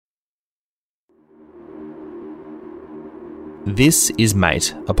This is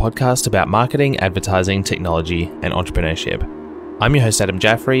Mate, a podcast about marketing, advertising, technology, and entrepreneurship. I'm your host, Adam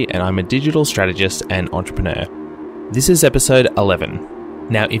Jaffrey, and I'm a digital strategist and entrepreneur. This is episode 11.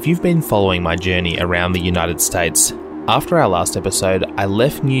 Now, if you've been following my journey around the United States, after our last episode, I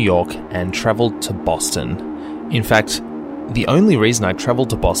left New York and travelled to Boston. In fact, the only reason I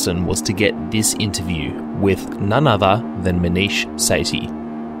travelled to Boston was to get this interview with none other than Manish Sethi.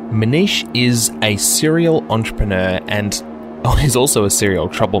 Manish is a serial entrepreneur and is also a serial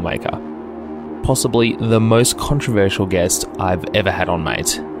troublemaker. Possibly the most controversial guest I've ever had on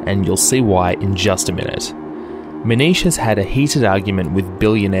Mate, and you'll see why in just a minute. Manish has had a heated argument with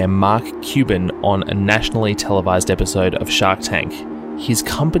billionaire Mark Cuban on a nationally televised episode of Shark Tank. His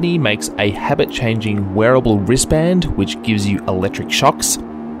company makes a habit-changing wearable wristband which gives you electric shocks.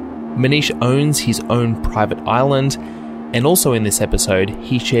 Manish owns his own private island, and also in this episode,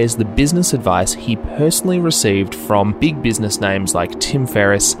 he shares the business advice he personally received from big business names like Tim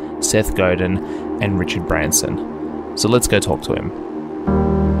Ferriss, Seth Godin, and Richard Branson. So let's go talk to him.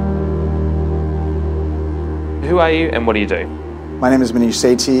 Who are you and what do you do? My name is Manish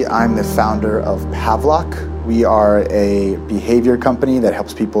Sethi. I'm the founder of Pavlok. We are a behavior company that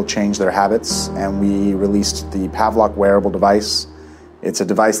helps people change their habits, and we released the Pavlok wearable device. It's a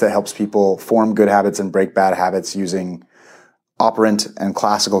device that helps people form good habits and break bad habits using operant and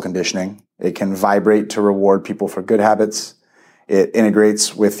classical conditioning. It can vibrate to reward people for good habits. It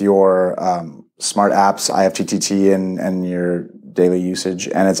integrates with your smart apps, IFTTT, and your daily usage,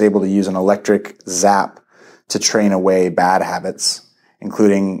 and it's able to use an electric zap to train away bad habits,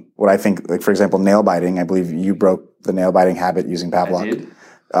 including what I think, like for example, nail biting. I believe you broke the nail biting habit using Pavlok. I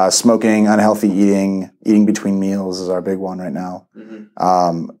did. Smoking, unhealthy eating between meals is our big one right now.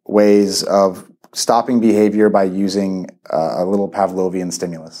 Mm-hmm. Ways of stopping behavior by using a little Pavlovian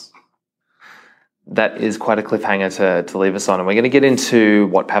stimulus. That is quite a cliffhanger to leave us on. And we're going to get into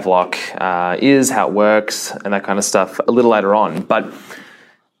what Pavlok is, how it works, and that kind of stuff a little later on. But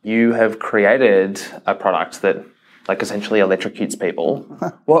you have created a product that essentially electrocutes people.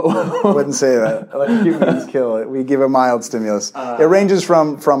 I wouldn't say that. Electrocute means kill. We give a mild stimulus. It ranges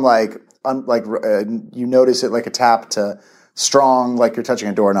from you notice it like a tap to strong, like you're touching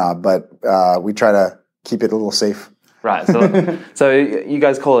a doorknob, but we try to keep it a little safe. Right. So you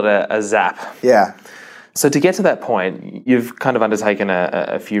guys call it a zap. Yeah. So to get to that point, you've kind of undertaken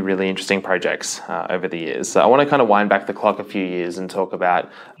a few really interesting projects over the years. So I want to kind of wind back the clock a few years and talk about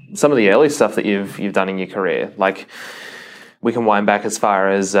some of the early stuff that you've done in your career. Like we can wind back as far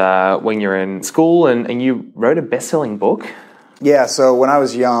as when you're in school and you wrote a best-selling book. Yeah. So when I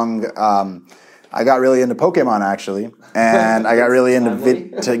was young, I got really into Pokemon actually, and I got really into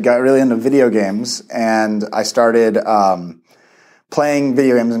video games, and I started playing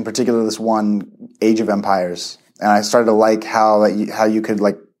video games, in particular this one, Age of Empires, and I started to like how you could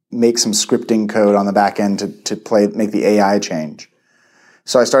make some scripting code on the back end to make the AI change.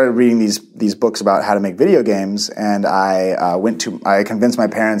 So I started reading these books about how to make video games, and I convinced my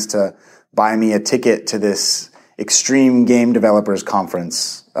parents to buy me a ticket to this Extreme Game Developers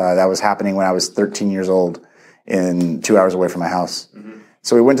Conference that was happening when I was 13 years old, in 2 hours away from my house. Mm-hmm.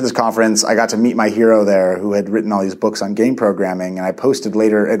 So we went to this conference. I got to meet my hero there, who had written all these books on game programming, and I posted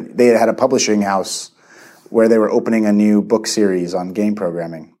later. And they had a publishing house where they were opening a new book series on game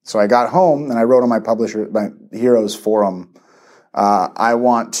programming. So I got home and I wrote on my hero's forum. I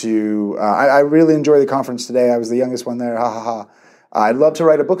really enjoy the conference today. I was the youngest one there. Ha ha ha. I'd love to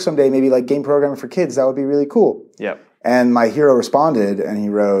write a book someday, maybe like game programming for kids. That would be really cool. Yep. And my hero responded, and he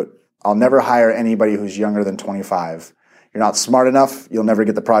wrote, "I'll never hire anybody who's younger than 25. You're not smart enough. You'll never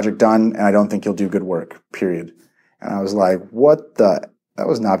get the project done, and I don't think you'll do good work, period." And I was like, that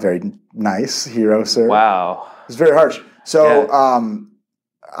was not very nice, hero, sir. Wow. It was very harsh. So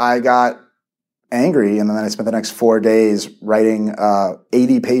I got angry, and then I spent the next 4 days writing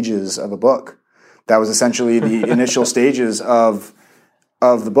 80 pages of a book. That was essentially the initial stages of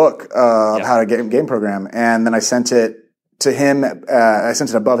the book of how to game program. And then I sent it to him. I sent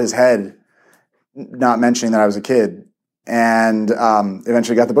it above his head, not mentioning that I was a kid, and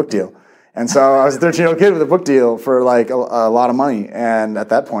eventually got the book deal. And so I was a 13-year-old kid with a book deal for a lot of money. And at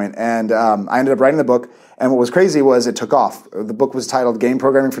that point, and I ended up writing the book. And what was crazy was it took off. The book was titled Game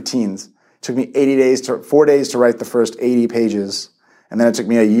Programming for Teens. It took me 4 days to write the first 80 pages. And then it took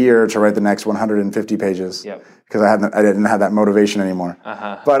me a year to write the next 150 pages. Yep. Because I didn't have that motivation anymore.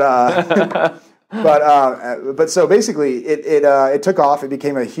 Uh-huh. But so basically it took off. It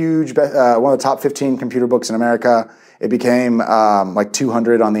became a huge, one of the top 15 computer books in America. It became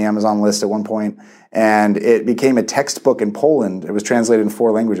 200 on the Amazon list at one point. And it became a textbook in Poland. It was translated in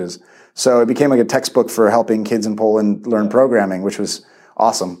 4 languages. So it became like a textbook for helping kids in Poland learn programming, which was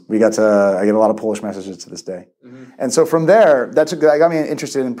awesome. I get a lot of Polish messages to this day. Mm-hmm. And so from there, that got me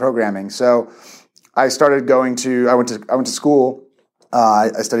interested in programming. So I started I went to school. I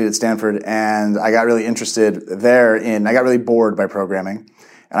studied at Stanford, and I got really interested I got really bored by programming,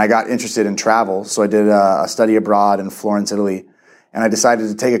 and I got interested in travel. So I did a study abroad in Florence, Italy, and I decided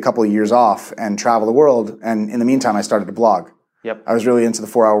to take a couple of years off and travel the world. And in the meantime, I started a blog. Yep. I was really into the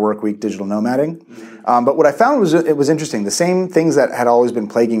 4-hour work week, digital nomading. Mm-hmm. But what I found was interesting. The same things that had always been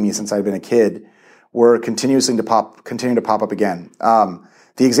plaguing me since I'd been a kid were continuing to pop up again.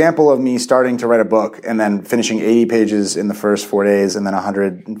 The example of me starting to write a book and then finishing 80 pages in the first 4 days and then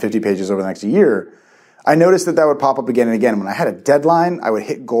 150 pages over the next year, I noticed that would pop up again and again. When I had a deadline, I would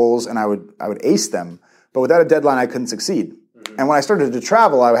hit goals and I would ace them. But without a deadline, I couldn't succeed. And when I started to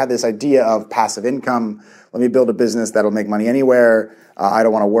travel, I had this idea of passive income. Let me build a business that'll make money anywhere. I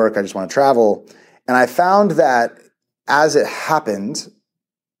don't want to work. I just want to travel. And I found that as it happened,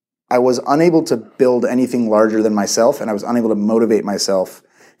 I was unable to build anything larger than myself, and I was unable to motivate myself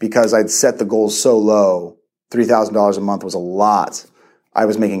because I'd set the goals so low. $3,000 a month was a lot. I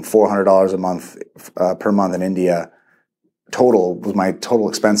was making $400 a month per month in India. Total was my total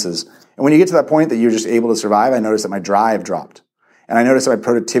expenses. And when you get to that point that you're just able to survive, I noticed that my drive dropped. And I noticed that my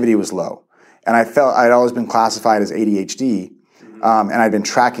productivity was low. And I felt I'd always been classified as ADHD. And I'd been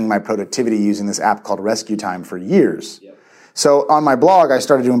tracking my productivity using this app called Rescue Time for years. Yep. So on my blog, I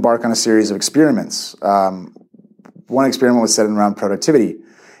started to embark on a series of experiments. One experiment was centered around productivity.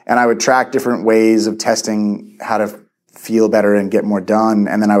 And I would track different ways of testing how to feel better and get more done.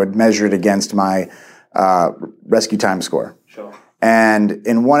 And then I would measure it against my Rescue Time score. Sure. And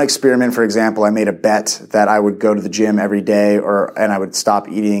in one experiment, for example, I made a bet that I would go to the gym every day and I would stop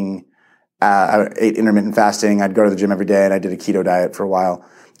eating. I ate intermittent fasting. I'd go to the gym every day, and I did a keto diet for a while.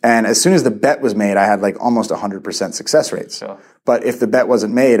 And as soon as the bet was made, I had like almost 100% success rates. Sure. But if the bet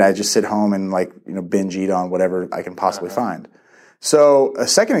wasn't made, I'd just sit home and binge eat on whatever I can possibly find. So a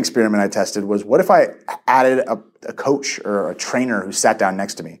second experiment I tested was, what if I added a coach or a trainer who sat down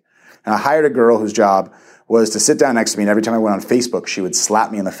next to me? And I hired a girl whose job was to sit down next to me, and every time I went on Facebook, she would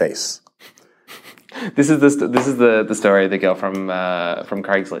slap me in the face. This is the story of the girl from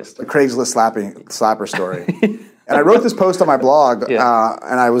Craigslist. The Craigslist slapper story. And I wrote this post on my blog, and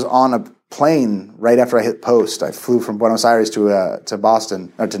I was on a plane right after I hit post. I flew from Buenos Aires to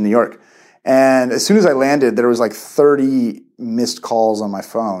Boston, or to New York. And as soon as I landed, there was like 30 missed calls on my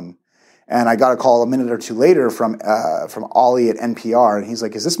phone. And I got a call a minute or two later from Ollie at NPR, and he's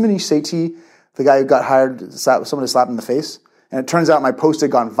like, "Is this Manish Sethi, the guy who got hired, someone to slap him in the face?" And it turns out my post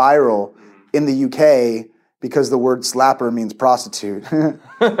had gone viral in the UK because the word slapper means prostitute.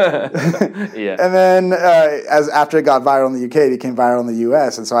 Yeah. And then after it got viral in the UK, it became viral in the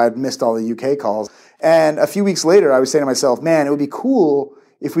US, and so I had missed all the UK calls. And a few weeks later, I was saying to myself, man, it would be cool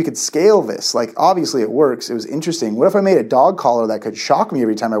if we could scale this. Like, obviously it works. It was interesting. What if I made a dog collar that could shock me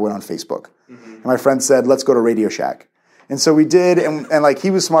every time I went on Facebook? Mm-hmm. And my friend said, let's go to Radio Shack. And so we did, and like,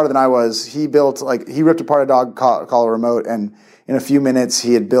 he was smarter than I was. He ripped apart a dog collar remote, and in a few minutes,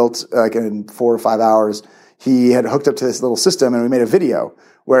 he had built, like in 4 or 5 hours, he had hooked up to this little system, and we made a video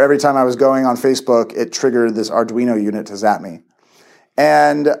where every time I was going on Facebook, it triggered this Arduino unit to zap me.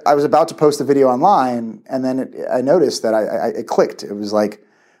 And I was about to post the video online, and then I noticed that it clicked. It was like,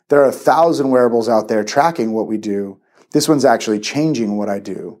 there are 1,000 wearables out there tracking what we do. This one's actually changing what I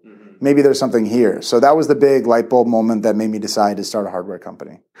do. Maybe there's something here. So that was the big light bulb moment that made me decide to start a hardware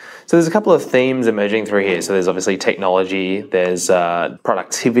company. So there's a couple of themes emerging through here. So there's obviously technology, there's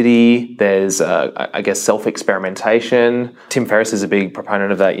productivity, there's, I guess, self-experimentation. Tim Ferriss is a big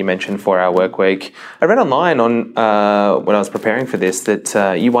proponent of that. You mentioned 4-hour work week. I read online when I was preparing for this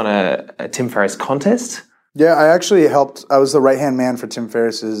that you won a Tim Ferriss contest. Yeah, I actually helped. I was the right-hand man for Tim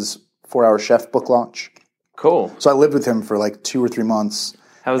Ferriss's 4-Hour Chef book launch. Cool. So I lived with him for like 2 or 3 months.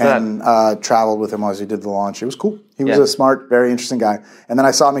 How was that? And traveled with him as he did the launch. It was cool. He was a smart, very interesting guy. And then I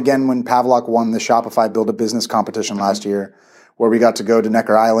saw him again when Pavlok won the Shopify Build a Business competition last year, where we got to go to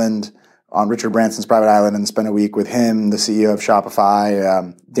Necker Island on Richard Branson's private island and spend a week with him, the CEO of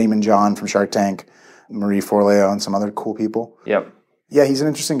Shopify, Damon John from Shark Tank, Marie Forleo, and some other cool people. Yep. Yeah, he's an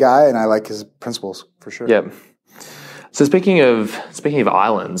interesting guy, and I like his principles for sure. Yep. So speaking of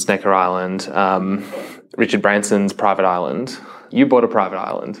islands, Necker Island, Richard Branson's private island. You bought a private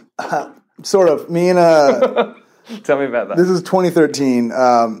island. Sort of. Me and Tell me about that. This is 2013.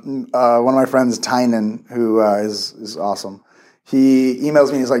 One of my friends, Tynan, who is awesome, he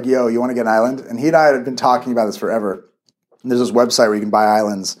emails me. He's like, "Yo, you want to get an island?" And he and I had been talking about this forever. And there's this website where you can buy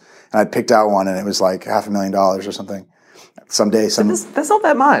islands, And I picked out one, and it was like $500,000 or something. Someday, That's not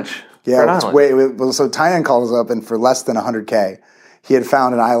that much. Yeah, so Tyan called us up, and for less than $100K, he had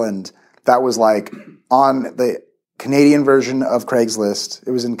found an island that was like on the Canadian version of Craigslist.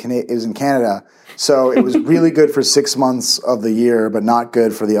 It was in Canada, so it was really good for 6 months of the year, but not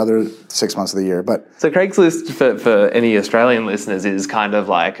good for the other 6 months of the year. But so Craigslist for any Australian listeners is kind of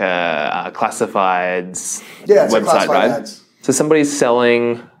like a classifieds website, right? Ads. So somebody's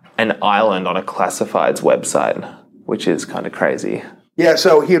selling an island on a classifieds website, which is kind of crazy. Yeah,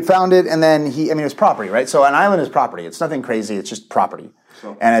 so he had found it, and then it was property, right? So an island is property. It's nothing crazy. It's just property.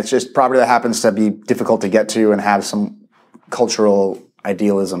 And it's just property that happens to be difficult to get to and have some cultural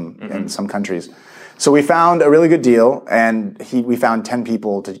idealism in some countries. So we found a really good deal, and we found 10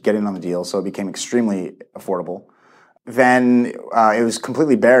 people to get in on the deal, so it became extremely affordable. Then it was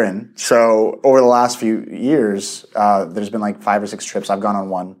completely barren. So over the last few years, there's been like 5 or 6 trips. I've gone on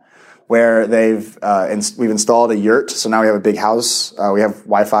one where we've installed a yurt. So now we have a big house. We have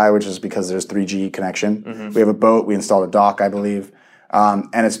Wi-Fi, which is because there's 3G connection. We have a boat. We installed a dock, I believe.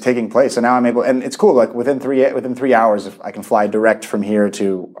 And it's taking place. So now I'm able, and it's cool. Like within 3 hours, if I can fly direct from here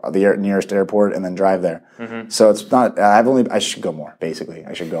to the nearest airport and then drive there. So it's not. I should go more. Basically,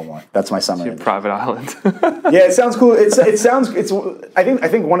 I should go more. That's my summary. Your private island. Yeah, it sounds cool. I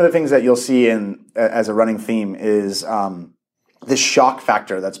think one of the things that you'll see as a running theme is this shock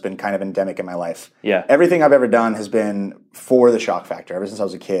factor that's been kind of endemic in my life. Yeah. Everything I've ever done has been for the shock factor ever since I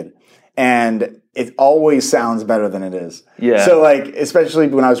was a kid. And it always sounds better than it is. Yeah. So like, especially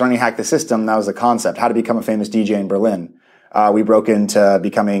when I was running Hack the System, that was the concept. How to become a famous DJ in Berlin. We broke into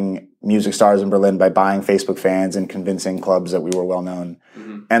becoming music stars in Berlin by buying Facebook fans and convincing clubs that we were well known.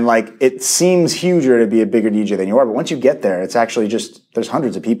 And like, it seems huger to be a bigger DJ than you are, but once you get there, it's actually there's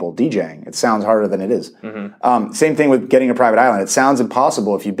hundreds of people DJing. It sounds harder than it is. Same thing with getting a private island. It sounds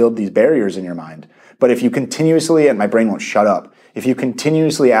impossible if you build these barriers in your mind. But if you continuously, and my brain won't shut up, if you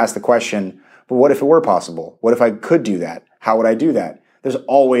continuously ask the question, but what if it were possible? What if I could do that? How would I do that? There's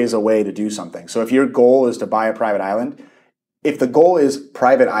always a way to do something. So if your goal is to buy a private island, if the goal is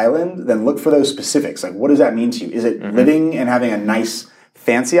private island, then look for those specifics. Like, what does that mean to you? Is it living and having a nice,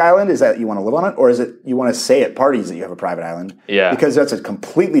 fancy island? Is that you want to live on it? Or is it you want to say at parties that you have a private island? Yeah. Because that's a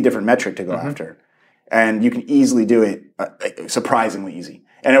completely different metric to go after. And you can easily do it, surprisingly easy.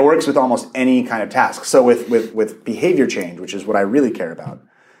 And it works with almost any kind of task. So with behavior change, which is what I really care about,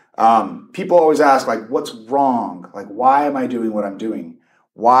 people always ask, like, what's wrong? Like, why am I doing what I'm doing?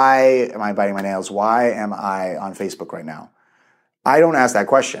 Why am I biting my nails? Why am I on Facebook right now? I don't ask that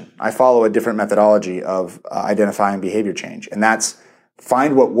question. I follow a different methodology of identifying behavior change. And that's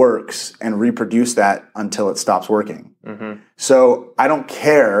find what works and reproduce that until it stops working. So I don't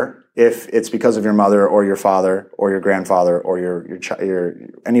care if it's because of your mother or your father or your grandfather or your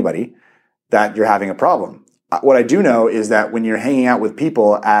anybody that you're having a problem. What I do know is that when you're hanging out with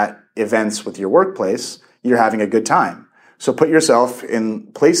people at events with your workplace, you're having a good time. So put yourself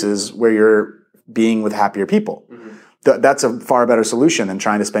in places where you're being with happier people. That's a far better solution than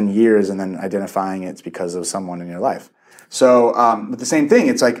trying to spend years and then identifying it's because of someone in your life. So with the same thing,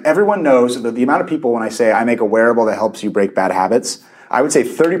 it's like everyone knows that the amount of people, when I say I make a wearable that helps you break bad habits, I would say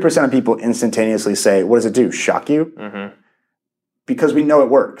 30% of people instantaneously say, what does it do? Shock you? Because we know it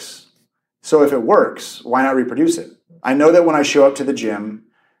works. So if it works, why not reproduce it? I know that when I show up to the gym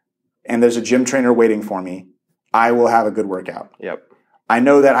and there's a gym trainer waiting for me, I will have a good workout. I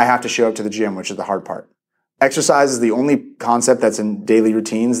know that I have to show up to the gym, which is the hard part. Exercise is the only concept that's in daily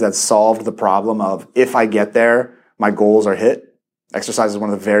routines that's solved the problem of if I get there, my goals are hit. Exercise is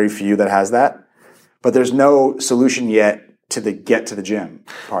one of the very few that has that. But there's no solution yet to the get to the gym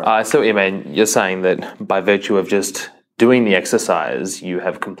part. I see what you mean. You're saying that by virtue of just doing the exercise, you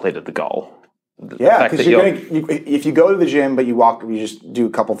have completed the goal. Yeah, because if you go to the gym but you just do a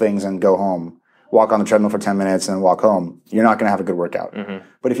couple things and go home, walk on the treadmill for 10 minutes and walk home, you're not going to have a good workout.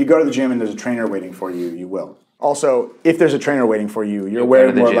 But if you go to the gym and there's a trainer waiting for you, you will. Also, if there's a trainer waiting for you, you're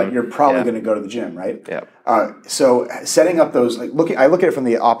aware more like you're probably going to go to the gym, right? So setting up those, I look at it from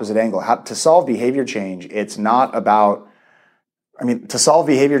the opposite angle. To solve behavior change, it's not about, to solve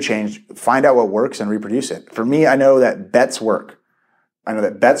behavior change, find out what works and reproduce it. For me, I know that bets work. I know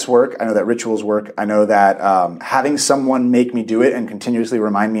that rituals work. I know that having someone make me do it and continuously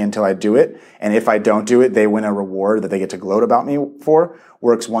remind me until I do it, and if I don't do it, they win a reward that they get to gloat about me for,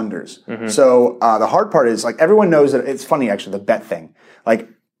 works wonders. So the hard part is, like, everyone knows that it's funny, actually, the bet thing. Like,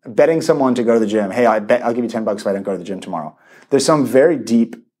 betting someone to go to the gym, hey, I'll give you $10 if I don't go to the gym tomorrow. There's some very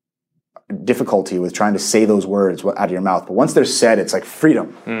deep difficulty with trying to say those words out of your mouth. But once they're said, it's like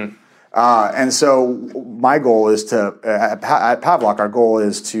freedom. And so my goal is to, at Pavlok, our goal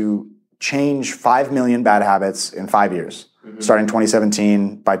is to change 5 million bad habits in 5 years. Starting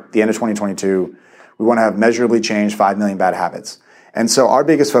 2017, by the end of 2022, we want to have measurably changed 5 million bad habits. And so our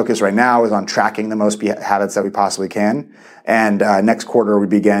biggest focus right now is on tracking the most habits that we possibly can. And next quarter, we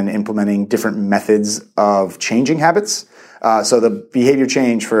begin implementing different methods of changing habits. So the behavior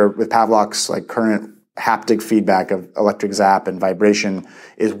change with Pavlok's like current haptic feedback of electric zap and vibration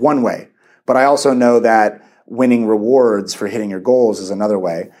is one way. But I also know that winning rewards for hitting your goals is another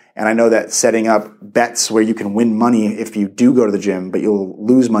way. And I know that setting up bets where you can win money if you do go to the gym, but you'll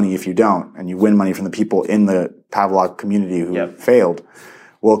lose money if you don't, and you win money from the people in the Pavlok community who failed,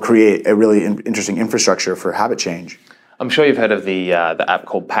 will create a really interesting infrastructure for habit change. I'm sure you've heard of the app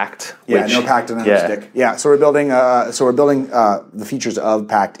called Pact. Yeah, no Pact and no stick. Yeah, so we're building the features of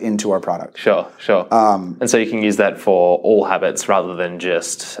Pact into our product. Sure. And so you can use that for all habits rather than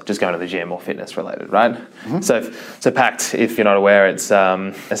just going to the gym or fitness related, right? Mm-hmm. So Pact, if you're not aware, it's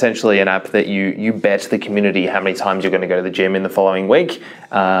essentially an app that you bet the community how many times you're going to go to the gym in the following week,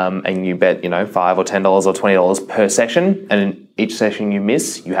 and you bet $5 or $10 or $20 per session, and in each session you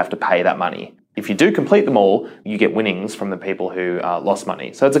miss, you have to pay that money. If you do complete them all, you get winnings from the people who lost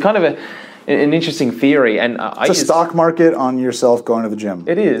money. So it's a kind of an interesting theory. And it's a stock market on yourself going to the gym.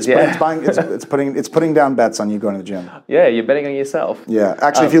 It is, It's putting down bets on you going to the gym. Yeah, you're betting on yourself. Yeah,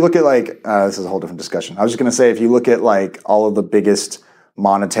 actually, if you look at this is a whole different discussion. I was just going to say, if you look at all of the biggest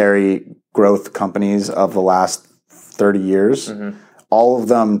monetary growth companies of the last 30 years, all of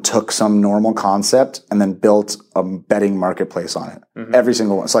them took some normal concept and then built a betting marketplace on it. Mm-hmm. Every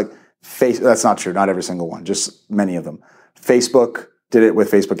single one. It's like that's not true. Not every single one, just many of them. Facebook did it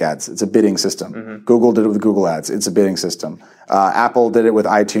with Facebook ads. It's a bidding system. Mm-hmm. Google did it with Google ads. It's a bidding system. Apple did it with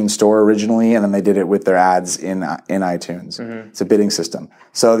iTunes Store originally, and then they did it with their ads in iTunes. Mm-hmm. It's a bidding system.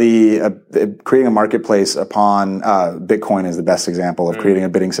 So the creating a marketplace upon Bitcoin is the best example of creating a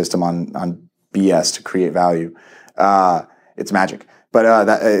bidding system on BS to create value. It's magic. But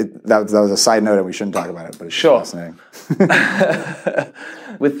that was a side note, and we shouldn't talk about it. But it's fascinating.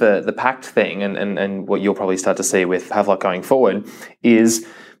 With the Pact thing, and what you'll probably start to see with Pavlok going forward, is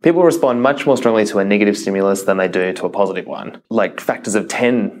people respond much more strongly to a negative stimulus than they do to a positive one, like factors of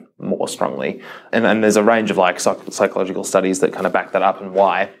 10 more strongly. And there's a range of psychological studies that kind of back that up and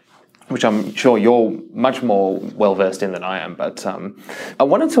why, which I'm sure you're much more well-versed in than I am. But I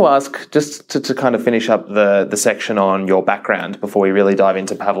wanted to ask, just to kind of finish up the section on your background before we really dive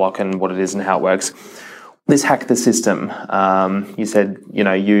into Pavlok and what it is and how it works. This Hack the System, you said,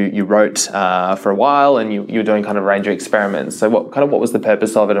 you wrote for a while and you were doing kind of a range of experiments. So what was the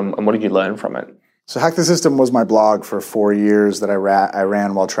purpose of it and what did you learn from it? So Hack the System was my blog for 4 years that I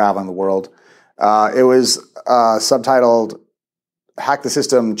ran while traveling the world. It was subtitled Hack the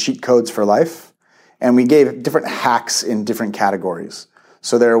System, Cheat Codes for Life. And we gave different hacks in different categories.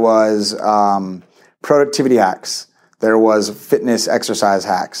 So there was productivity hacks. There was fitness exercise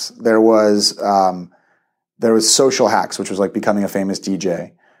hacks. There was social hacks, which was like becoming a famous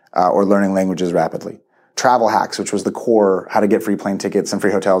DJ or learning languages rapidly. Travel hacks, which was the core, how to get free plane tickets and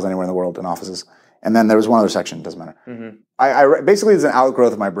free hotels anywhere in the world and offices. And then there was one other section, doesn't matter. Mm-hmm. I basically, it's an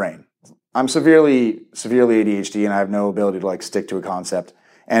outgrowth of my brain. I'm severely ADHD, and I have no ability to stick to a concept.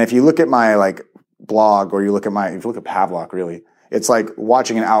 And if you look at my blog, or if you look at Pavlok, really, it's like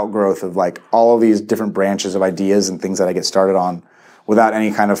watching an outgrowth of all of these different branches of ideas and things that I get started on without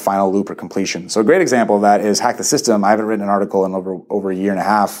any kind of final loop or completion. So a great example of that is Hack the System. I haven't written an article in over a year and a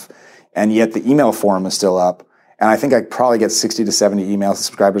half, and yet the email forum is still up. And I think I probably get 60 to 70 email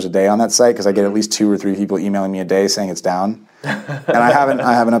subscribers a day on that site because I get at least 2 or 3 people emailing me a day saying it's down. And I haven't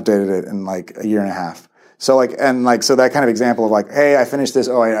updated it in a year and a half. So so that kind of example of hey, I finished this.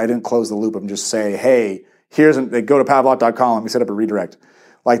 Oh, I didn't close the loop. I'm just say, hey, go to pavlok.com. Let me set up a redirect.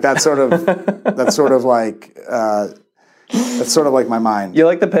 That's sort of like my mind. You're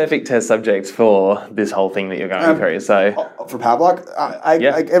like the perfect test subject for this whole thing that you're going through. So for Pavlok,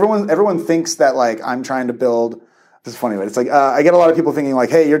 everyone thinks that I'm trying to build. This is funny, but it's I get a lot of people thinking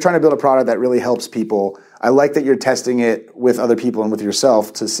hey, you're trying to build a product that really helps people. I like that you're testing it with other people and with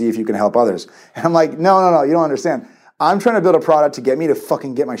yourself to see if you can help others. And I'm like, no, you don't understand. I'm trying to build a product to get me to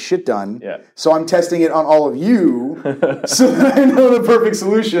fucking get my shit done. Yeah. So I'm testing it on all of you so that I know the perfect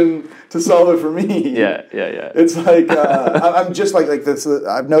solution to solve it for me. Yeah. It's I'm just this.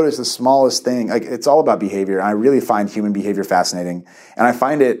 I've noticed the smallest thing. It's all about behavior. And I really find human behavior fascinating. And I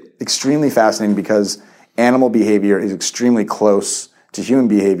find it extremely fascinating because animal behavior is extremely close to human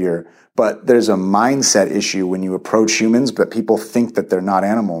behavior. But there's a mindset issue when you approach humans, but people think that they're not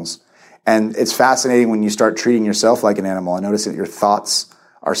animals. And it's fascinating when you start treating yourself like an animal. I notice that your thoughts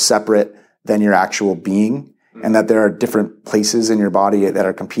are separate than your actual being, and that there are different places in your body that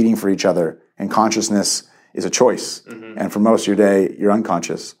are competing for each other. And consciousness is a choice. And for most of your day, you're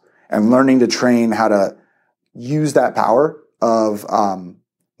unconscious. And learning to train how to use that power of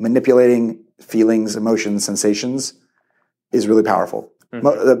manipulating feelings, emotions, sensations is really powerful.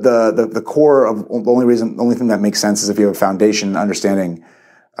 The core of the only thing that makes sense is if you have a foundation understanding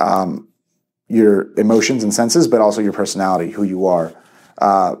your emotions and senses, but also your personality, who you are.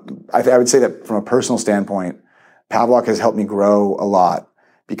 I would say that from a personal standpoint, Pavlok has helped me grow a lot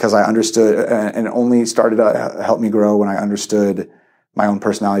because I understood, and only started to help me grow when I understood my own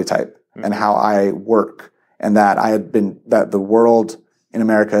personality type and how I work, and that that the world in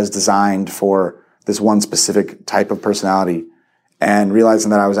America is designed for this one specific type of personality, and realizing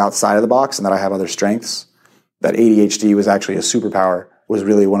that I was outside of the box and that I have other strengths, that ADHD was actually a superpower, was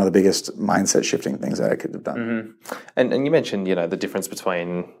really one of the biggest mindset shifting things that I could have done. And you mentioned, the difference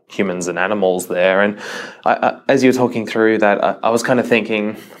between humans and animals there. And as you were talking through that, I was kind of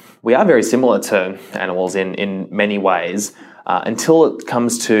thinking we are very similar to animals in many ways until it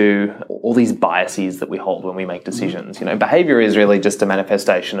comes to all these biases that we hold when we make decisions. Behavior is really just a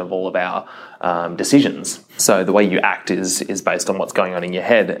manifestation of all of our decisions. So the way you act is based on what's going on in your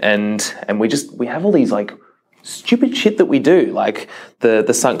head. And we have all these stupid shit that we do, like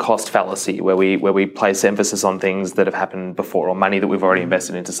the sunk cost fallacy, where we place emphasis on things that have happened before, or money that we've already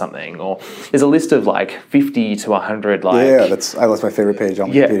invested into something, or there's a list of 50 to 100 that's my favorite page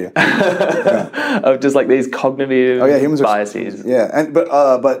on Wikipedia. Of just these cognitive humans biases.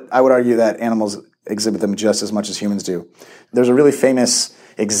 But I would argue that animals exhibit them just as much as humans do. There's a really famous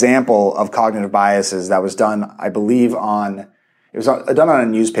example of cognitive biases that was done, I believe, done on a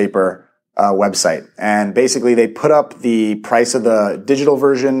newspaper website, and basically they put up the price of the digital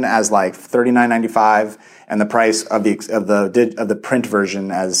version as $39.95 and the price of the print version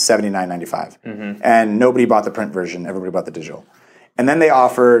as $79.95. And nobody bought the print version, everybody bought the digital. And then they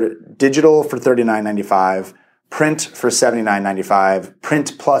offered digital for $39.95, print for $79.95,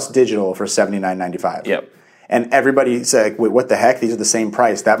 print plus digital for $79.95. Yep. And everybody said, "Wait, what the heck? These are the same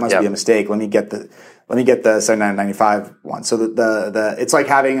price. That must be a mistake. Let me get the $79.95 one." So the it's like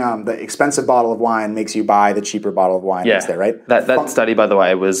having the expensive bottle of wine makes you buy the cheaper bottle of wine that's there, right? That study, by the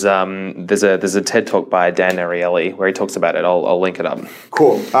way, was there's a TED talk by Dan Ariely where he talks about it. I'll link it up.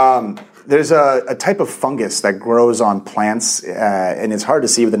 Cool. There's a type of fungus that grows on plants, and it's hard to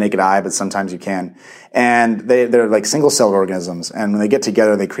see with the naked eye, but sometimes you can. And they're like single-celled organisms, and when they get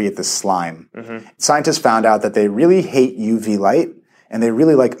together, they create this slime. Scientists found out that they really hate UV light, and they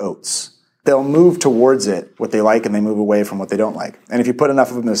really like oats. They'll move towards it, what they like, and they move away from what they don't like. And if you put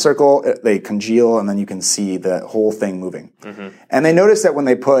enough of them in a circle, they congeal, and then you can see the whole thing moving. And they noticed that when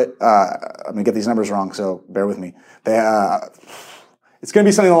they put, I'm going to get these numbers wrong, so bear with me. It's going to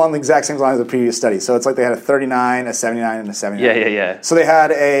be something along the exact same lines as the previous study. So it's like they had a 39, a 79, and a 79. Yeah. So they had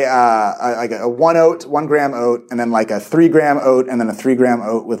a 1 gram oat, and then a 3 gram oat, and then a 3 gram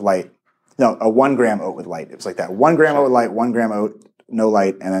oat with light. No, a 1 gram oat with light. It was like that. 1 gram oat with light, 1 gram oat, no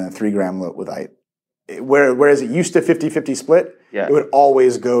light, and then a 3 gram oat with light. Whereas it used to 50-50 split, it would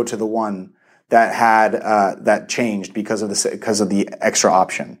always go to the one that had that changed because of the extra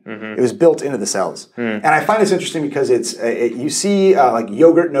option. It was built into the cells, and I find this interesting because you see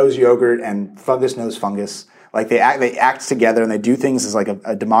yogurt knows yogurt and fungus knows fungus. They act together and they do things as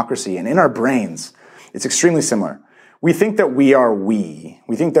a democracy. And in our brains, it's extremely similar. We think that we are we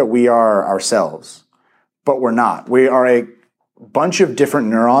think that we are ourselves, but we're not. We are a bunch of different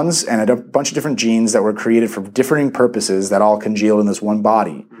neurons and a bunch of different genes that were created for differing purposes that all congealed in this one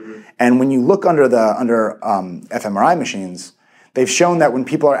body. And when you look under fMRI machines, they've shown that when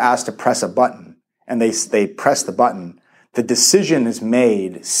people are asked to press a button and they press the button, the decision is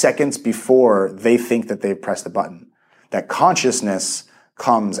made seconds before they think that they've pressed the button. That consciousness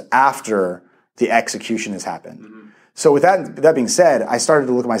comes after the execution has happened. So with that being said, I started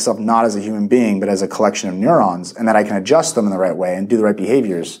to look at myself not as a human being, but as a collection of neurons, and that I can adjust them in the right way and do the right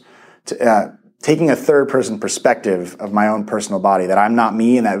behaviors to taking a third-person perspective of my own personal body, that I'm not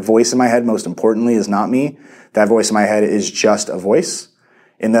me, and that voice in my head, most importantly, is not me. That voice in my head is just a voice.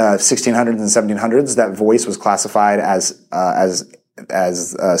 In the 1600s and 1700s, that voice was classified as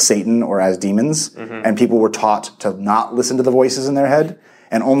Satan or as demons, and people were taught to not listen to the voices in their head.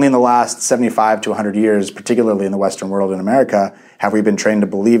 And only in the last 75 to 100 years, particularly in the Western world in America, have we been trained to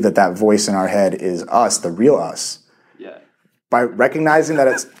believe that voice in our head is us, the real us. By recognizing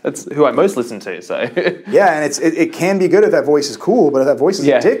that that's who I most listen to. So and it can be good if that voice is cool, but if that voice is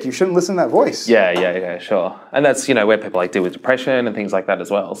a dick, you shouldn't listen to that voice. Yeah, sure. And that's where people deal with depression and things like that as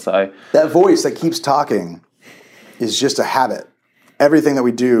well. So that voice that keeps talking is just a habit, everything that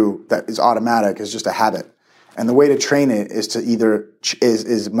we do that is automatic is just a habit. And the way to train it is to either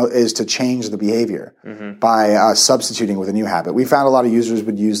is to change the behavior by substituting with a new habit. We found a lot of users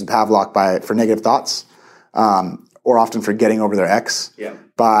would use the Pavlok for negative thoughts, or often for getting over their ex. Yeah.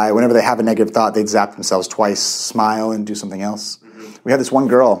 By whenever they have a negative thought, they'd zap themselves twice, smile, and do something else. We had this one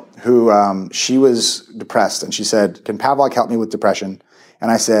girl who she was depressed, and she said, "Can Pavlok help me with depression?"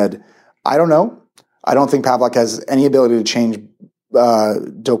 And I said, "I don't know. I don't think Pavlok has any ability to change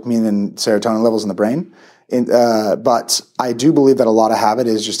dopamine and serotonin levels in the brain." But I do believe that a lot of habit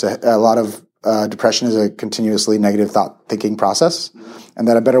is just a lot of depression is a continuously negative thought thinking process, and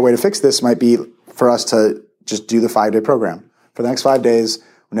that a better way to fix this might be for us to just do the 5-day program. For the next 5 days,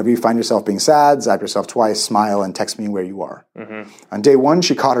 whenever you find yourself being sad, zap yourself twice, smile, and text me where you are. On day 1,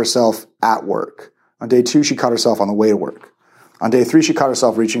 she caught herself at work. On day 2, she caught herself on the way to work. On day 3, she caught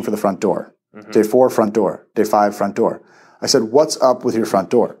herself reaching for the front door. Day 4, front door. Day 5, front door. I said, "What's up with your front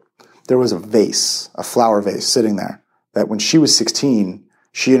door?" There was a flower vase sitting there that when she was 16,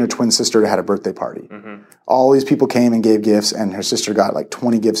 she and her twin sister had a birthday party. All these people came and gave gifts, and her sister got like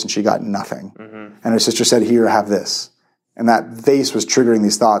 20 gifts and she got nothing. And her sister said, "Here, have this." And that vase was triggering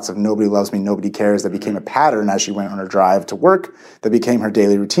these thoughts of nobody loves me, nobody cares, that became a pattern as she went on her drive to work, that became her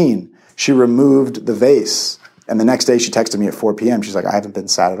daily routine. She removed the vase, and the next day she texted me at 4 p.m. She's like, "I haven't been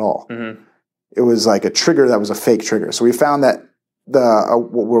sad at all." It was like a trigger that was a fake trigger. So we found that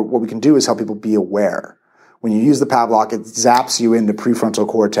what we can do is help people be aware. When you use the Pavlok, it zaps you into prefrontal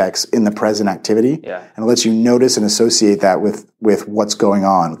cortex in the present activity, and lets you notice and associate that with what's going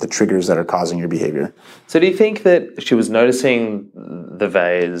on, with the triggers that are causing your behavior. So do you think that she was noticing the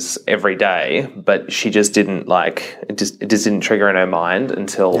vase every day, but she just didn't it just didn't trigger in her mind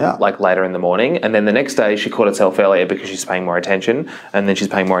until later in the morning, and then the next day she caught herself earlier because she's paying more attention, and then she's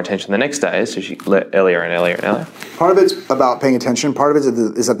paying more attention the next day, so she earlier and earlier and earlier? Part of it's about paying attention. Part of it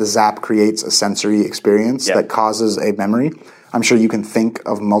is that the zap creates a sensory experience that causes a memory. I'm sure you can think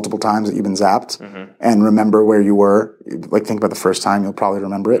of multiple times that you've been zapped and remember where you were. Like, think about the first time, you'll probably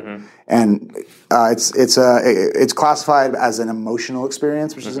remember it. And it's classified as an emotional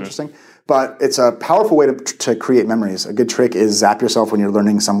experience, which is interesting. But it's a powerful way to create memories. A good trick is zap yourself when you're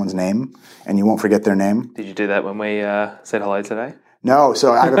learning someone's name, and you won't forget their name. Did you do that when we said hello today? No,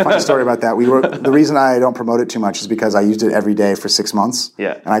 so I have a funny story about that. The reason I don't promote it too much is because I used it every day for 6 months.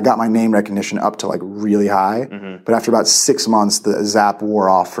 And I got my name recognition up to really high. But after about 6 months, the zap wore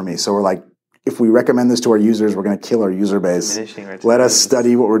off for me. So we're like, if we recommend this to our users, we're going to kill our user base. Let us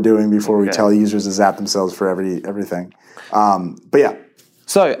study what we're doing before we tell users to zap themselves for everything. But yeah.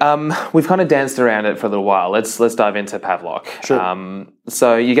 So we've kind of danced around it for a little while. Let's dive into Pavlok. Sure.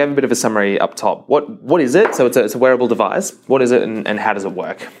 So you gave a bit of a summary up top. What is it? So it's a wearable device. What is it, and how does it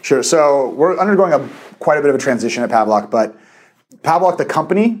work? Sure. So we're undergoing quite a bit of a transition at Pavlok, but Pavlok, the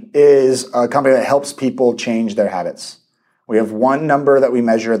company, is a company that helps people change their habits. We have one number that we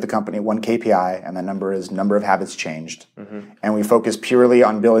measure at the company, one KPI, and that number is number of habits changed. And we focus purely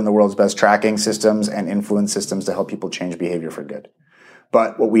on building the world's best tracking systems and influence systems to help people change behavior for good.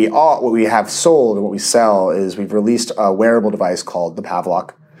 But what we have sold and what we sell is we've released a wearable device called the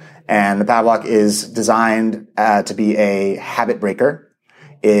Pavlok. And the Pavlok is designed to be a habit breaker.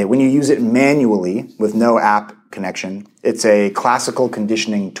 When you use it manually with no app connection, it's a classical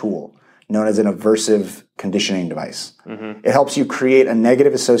conditioning tool known as an aversive conditioning device. It helps you create a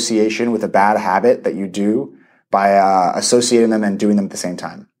negative association with a bad habit that you do by associating them and doing them at the same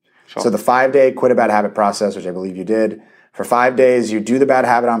time. So the 5-day quit a bad habit process, which I believe you did, for 5 days, you do the bad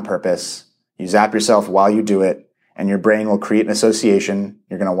habit on purpose. You zap yourself while you do it, and your brain will create an association.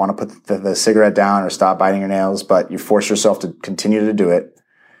 You're going to want to put the cigarette down or stop biting your nails, but you force yourself to continue to do it.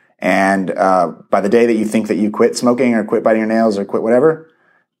 And by the day that you think that you quit smoking or quit biting your nails or quit whatever,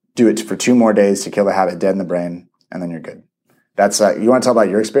 do it for 2 more days to kill the habit dead in the brain, and then you're good. That's you want to tell about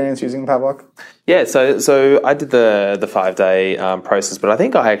your experience using Pavlok? Yeah, so I did the 5-day process, but I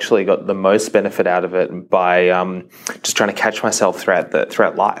think I actually got the most benefit out of it by just trying to catch myself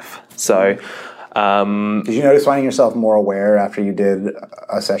throughout life. So, did you notice finding yourself more aware after you did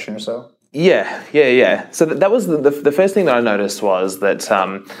a session or so? Yeah. So that was the first thing that I noticed was that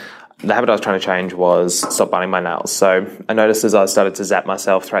the habit I was trying to change was stop biting my nails. So I noticed as I started to zap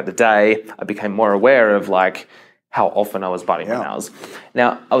myself throughout the day, I became more aware of how often I was biting my nails.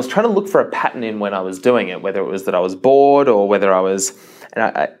 Now, I was trying to look for a pattern in when I was doing it, whether it was that I was bored or whether I was...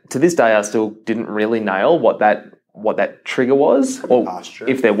 And to this day, I still didn't really nail what that trigger was. Or posture.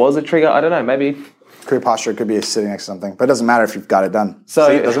 If there was a trigger, I don't know, maybe... Career posture could be sitting next to something, but it doesn't matter if you've got it done. So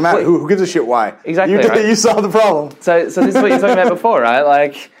it doesn't matter. Who gives a shit why? Exactly. You solved the problem. So this is what you're talking about before,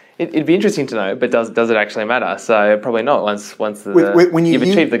 right? It'd be interesting to know, but does it actually matter? So probably not once when you've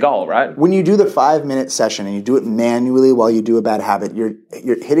achieved the goal, right? When you do the 5-minute session and you do it manually while you do a bad habit, you're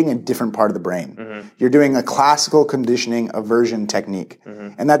hitting a different part of the brain. Mm-hmm. You're doing a classical conditioning aversion technique.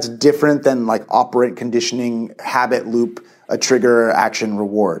 Mm-hmm. And that's different than like operant conditioning, habit loop, a trigger, action,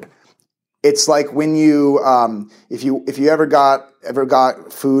 reward. It's like when you, if you ever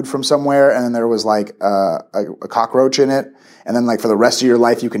got food from somewhere and then there was like a cockroach in it, and then like for the rest of your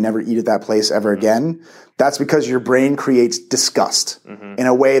life you can never eat at that place ever again. That's because your brain creates disgust in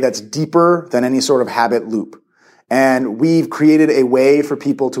a way that's deeper than any sort of habit loop. And we've created a way for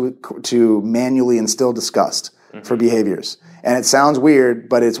people to manually instill disgust for behaviors. And it sounds weird,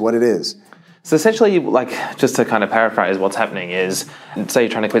 but it's what it is. So essentially, like, just to kind of paraphrase, what's happening is, say you're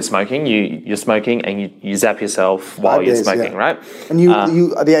trying to quit smoking, you're smoking and you zap yourself while you're smoking, right? And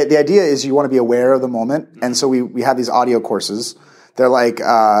the idea is you want to be aware of the moment. And so we have these audio courses. They're like,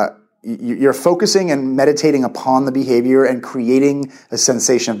 you're focusing and meditating upon the behavior and creating a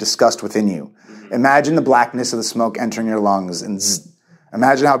sensation of disgust within you. Imagine the blackness of the smoke entering your lungs and zzz.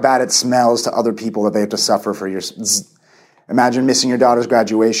 Imagine how bad it smells to other people that they have to suffer for your zzz. Imagine missing your daughter's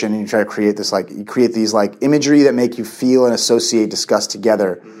graduation and you try to create this, like, you create these like imagery that make you feel and associate disgust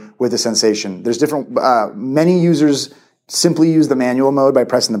together with the sensation. There's different, many users simply use the manual mode by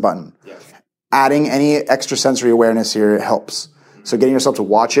pressing the button. Yes. Adding any extrasensory awareness here helps. So getting yourself to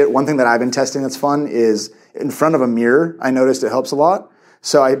watch it. One thing that I've been testing that's fun is in front of a mirror. I noticed it helps a lot.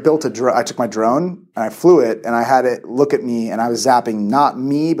 So I took my drone and I flew it and I had it look at me and I was zapping not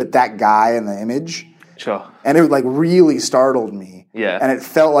me, but that guy in the image. Sure. And it like really startled me. Yeah. And it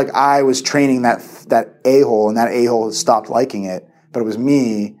felt like I was training that a-hole and that a-hole stopped liking it, but it was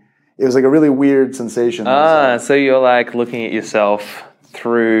me. It was like a really weird sensation. So you're like looking at yourself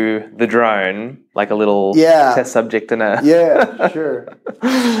through the drone, like a little test subject in a... Yeah, sure.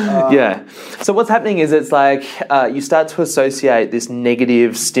 Yeah. So what's happening is it's like you start to associate this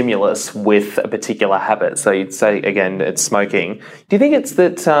negative stimulus with a particular habit. So you'd say, again, it's smoking. Do you think it's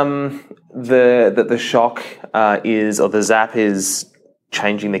that the shock is, or the zap is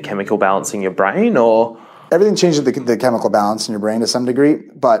changing the chemical balance in your brain, or... Everything changes the chemical balance in your brain to some degree,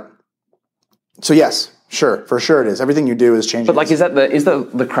 but... So yes, sure, for sure it is. Everything you do is changing. But like, is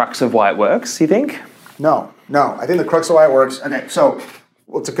the crux of why it works, you think? No. I think the crux of why it works. Okay, so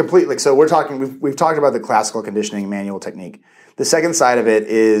to complete, like, so we've talked about the classical conditioning manual technique. The second side of it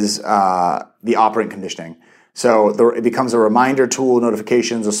is the operant conditioning. So it becomes a reminder tool,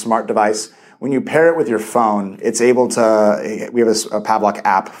 notifications, a smart device. When you pair it with your phone, it's able to. We have a Pavlok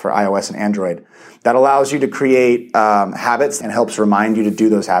app for iOS and Android that allows you to create habits and helps remind you to do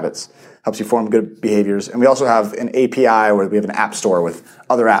those habits. Helps you form good behaviors. And we also have an API where we have an app store with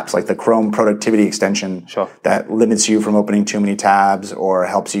other apps like the Chrome productivity extension that limits you from opening too many tabs or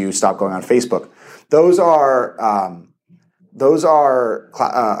helps you stop going on Facebook. Those are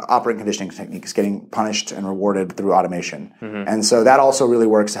operant conditioning techniques, getting punished and rewarded through automation. Mm-hmm. And so that also really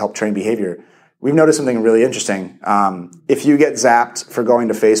works to help train behavior. We've noticed something really interesting. If you get zapped for going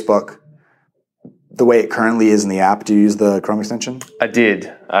to Facebook, the way it currently is in the app, do you use the Chrome extension? I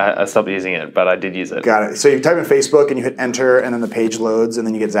did. I stopped using it, but I did use it. Got it. So you type in Facebook and you hit enter and then the page loads and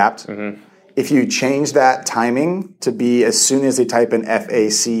then you get zapped. Mm-hmm. If you change that timing to be as soon as they type in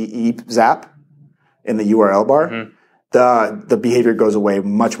FACE zap in the URL bar, the behavior goes away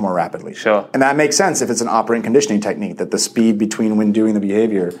much more rapidly. Sure. And that makes sense if it's an operant conditioning technique, that the speed between when doing the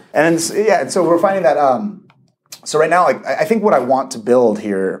behavior. And so we're finding that... So right now, like, I think what I want to build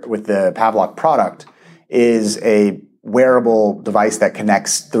here with the Pavlok product is a wearable device that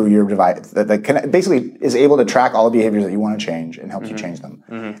connects through your device, that basically is able to track all the behaviors that you want to change and helps you change them.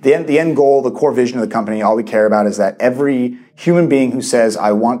 Mm-hmm. The end goal, the core vision of the company, all we care about is that every human being who says,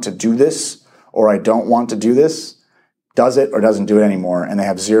 I want to do this or I don't want to do this, does it or doesn't do it anymore, and they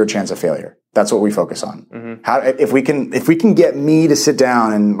have zero chance of failure. That's what we focus on. Mm-hmm. How if we can get me to sit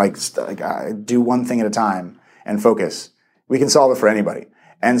down and do one thing at a time and focus, we can solve it for anybody.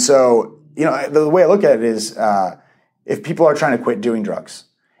 And so, the way I look at it is, if people are trying to quit doing drugs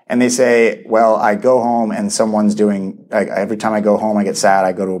and they say, well, I go home and someone's doing, every time I go home, I get sad,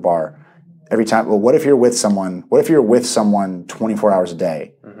 I go to a bar. Every time, well, what if you're with someone 24 hours a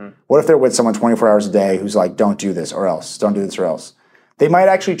day? Mm-hmm. What if they're with someone 24 hours a day who's like, don't do this or else, don't do this or else? They might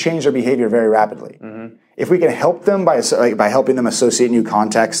actually change their behavior very rapidly. Mm-hmm. If we can help them by helping them associate new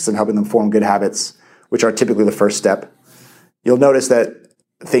contexts and helping them form good habits, which are typically the first step, you'll notice that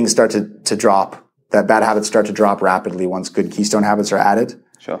things start to drop, that bad habits start to drop rapidly once good keystone habits are added.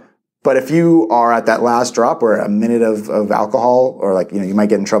 Sure. But if you are at that last drop where a minute of alcohol, or you might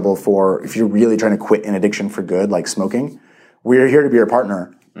get in trouble if you're really trying to quit an addiction for good, like smoking, we're here to be your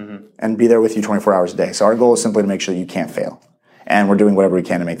partner. Mm-hmm. and be there with you 24 hours a day. So our goal is simply to make sure that you can't fail. And we're doing whatever we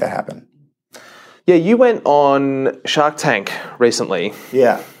can to make that happen. Yeah, you went on Shark Tank recently.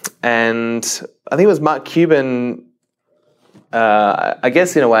 Yeah. And I think it was Mark Cuban, I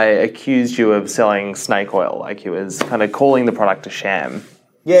guess in a way, accused you of selling snake oil. Like he was kind of calling the product a sham.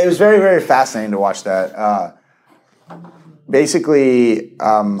 Yeah, it was very, very fascinating to watch that. Basically,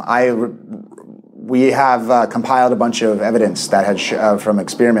 we have compiled a bunch of evidence that had from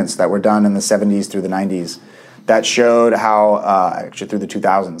experiments that were done in the 70s through the 90s that showed how, actually through the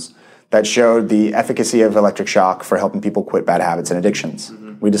 2000s, that showed the efficacy of electric shock for helping people quit bad habits and addictions.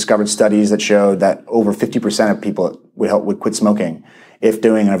 Mm-hmm. We discovered studies that showed that over 50% of people would quit smoking if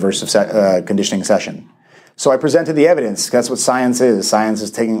doing an aversive conditioning session. So I presented the evidence. That's what science is. Science is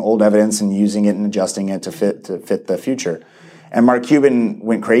taking old evidence and using it and adjusting it to fit the future. And Mark Cuban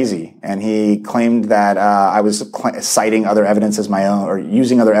went crazy, and he claimed that I was citing other evidence as my own, or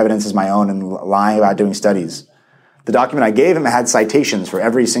using other evidence as my own, and lying about doing studies. The document I gave him had citations for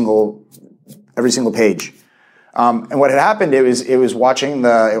every single page. And what had happened, it was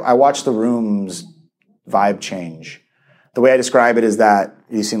I watched the room's vibe change. The way I describe it is that,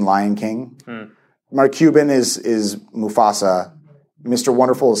 you've seen Lion King? Mark Cuban is Mufasa, Mr.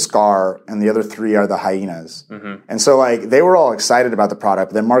 Wonderful is Scar, and the other three are the hyenas. Mm-hmm. And so they were all excited about the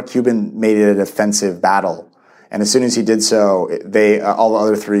product, but then Mark Cuban made it a defensive battle. And as soon as he did so, all the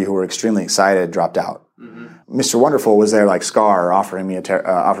other three who were extremely excited dropped out. Mm-hmm. Mr. Wonderful was there like Scar, offering me a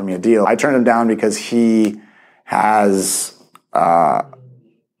deal. I turned him down because he has,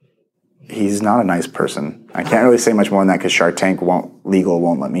 he's not a nice person. I can't really say much more than that because Shark Tank won't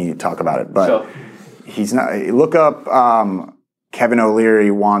let me talk about it. But sure. He's not. Look up Kevin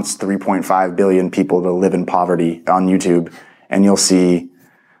O'Leary wants 3.5 billion people to live in poverty on YouTube, and you'll see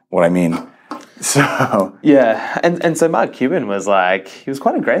what I mean. So yeah, and so Mark Cuban was he was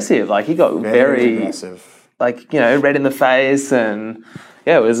quite aggressive. He got very aggressive. Red in the face, and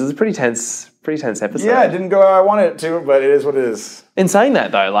yeah, it was a pretty tense episode. Yeah, it didn't go how I wanted it to, but it is what it is. In saying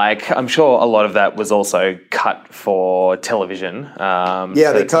that, though, I'm sure a lot of that was also cut for television. They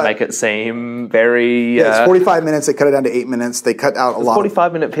cut to make it seem very. Yeah, it's 45 minutes. They cut it down to 8 minutes. They cut out a lot.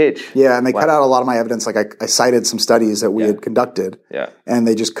 45-minute pitch. Yeah, and they cut out a lot of my evidence. I cited some studies that we had conducted. Yeah, and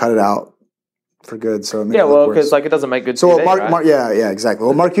they just cut it out for good. So because it doesn't make good. So TV, Mark, yeah, exactly.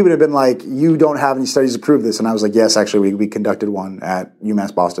 Well, Mark Cuban had been like, "You don't have any studies to prove this," and I was like, "Yes, actually, we conducted one at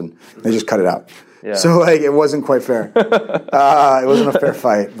UMass Boston." They just cut it out. Yeah. So it wasn't quite fair. It wasn't a fair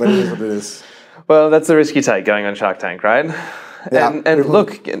fight, but it is what it is. Well, that's a risk you take going on Shark Tank, right? Yeah. And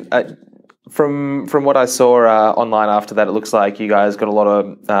look, from what I saw online after that, it looks like you guys got a lot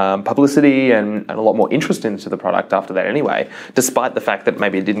of publicity and a lot more interest into the product after that anyway, despite the fact that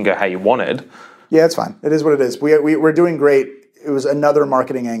maybe it didn't go how you wanted. Yeah, it's fine. It is what it is. We're doing great. It was another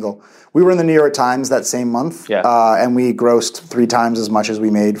marketing angle. We were in the New York Times that same month, and we grossed 3 times as much as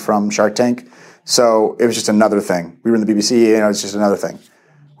we made from Shark Tank. So it was just another thing. We were in the BBC, it's just another thing.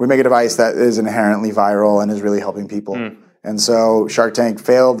 We make a device that is inherently viral and is really helping people. And so Shark Tank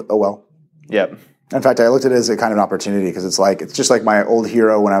failed. Oh, well. Yep. In fact, I looked at it as a kind of an opportunity because it's just like my old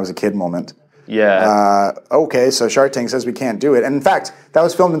hero when I was a kid moment. Yeah. Okay, so Shark Tank says we can't do it. And in fact, that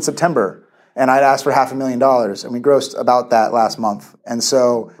was filmed in September. And I'd asked for $500,000, and we grossed about that last month. And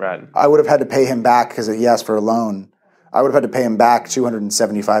so I would have had to pay him back because he asked for a loan. I would have had to pay him back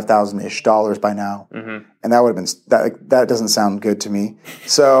 $275,000-ish by now, and that would have been that doesn't sound good to me.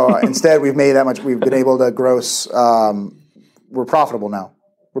 So instead, we've made that much. We've been able to gross. We're profitable now.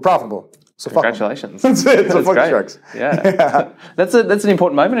 We're profitable. So congratulations! That's it. So fuck Sharks. Yeah, that's an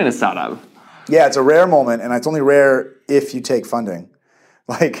important moment in a startup. Yeah, it's a rare moment, and it's only rare if you take funding.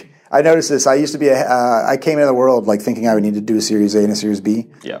 I noticed this. I used to be I came into the world thinking I would need to do a Series A and a Series B.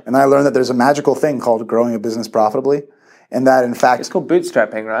 Yeah. And I learned that there's a magical thing called growing a business profitably. And that, in fact... It's called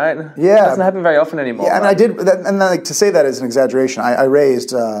bootstrapping, right? Yeah. It doesn't happen very often anymore. Yeah, and I did... to say that is an exaggeration. I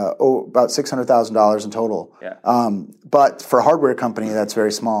raised about $600,000 in total. Yeah. But for a hardware company, that's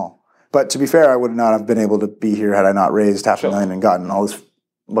very small. But to be fair, I would not have been able to be here had I not raised $500,000 and gotten all this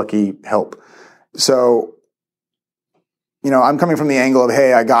lucky help. So... I'm coming from the angle of,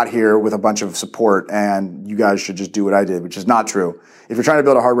 hey, I got here with a bunch of support and you guys should just do what I did, which is not true. If you're trying to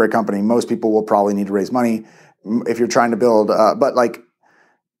build a hardware company, most people will probably need to raise money. If you're trying to build, the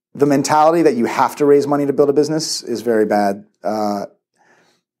mentality that you have to raise money to build a business is very bad. Out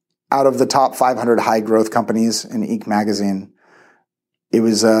of the top 500 high growth companies in Inc. magazine, it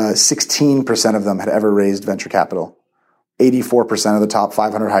was 16% of them had ever raised venture capital. 84% of the top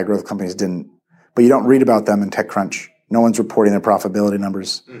 500 high growth companies didn't. But you don't read about them in TechCrunch. No one's reporting their profitability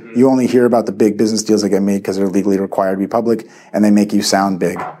numbers. Mm-hmm. You only hear about the big business deals that get made because they're legally required to be public, and they make you sound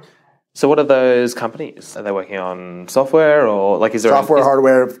big. So what are those companies? Are they working on software or like is there software,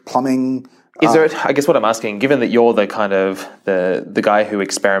 hardware, plumbing? Is there? I guess what I'm asking, given that you're the kind of the guy who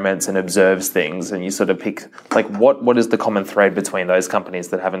experiments and observes things, and you sort of pick like what is the common thread between those companies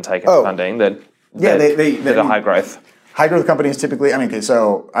that haven't taken funding that are high growth? High growth companies typically. I mean, okay,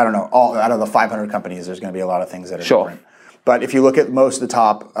 so I don't know. All out of the 500 companies, there's going to be a lot of things that are different. But if you look at most of the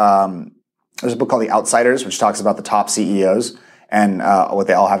top, there's a book called The Outsiders, which talks about the top CEOs and what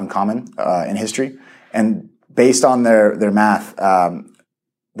they all have in common in history. And based on their math,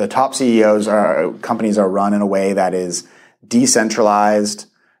 the top CEOs companies are run in a way that is decentralized.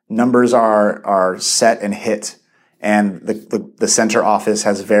 Numbers are set and hit, and the center office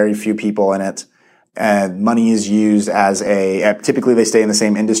has very few people in it. And money is used as typically they stay in the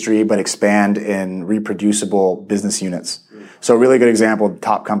same industry, but expand in reproducible business units. So a really good example,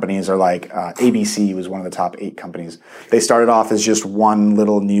 top companies are like, ABC was one of the top 8 companies. They started off as just one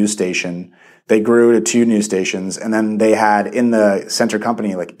little news station. They grew to 2 news stations, and then they had in the center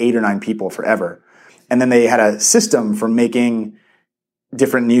company like 8 or 9 people forever. And then they had a system for making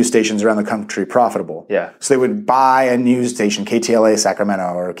different news stations around the country profitable. Yeah. So they would buy a news station, KTLA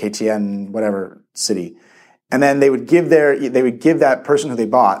Sacramento or KTN whatever city, and then they would give that person who they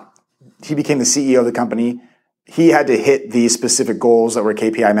bought. He became the CEO of the company. He had to hit these specific goals that were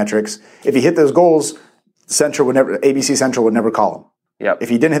KPI metrics. If he hit those goals, ABC Central would never call him. Yep. If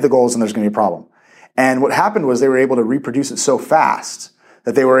he didn't hit the goals, then there's going to be a problem. And what happened was they were able to reproduce it so fast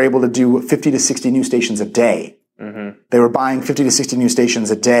that they were able to do 50 to 60 news stations a day. Mm-hmm. They were buying 50 to 60 news stations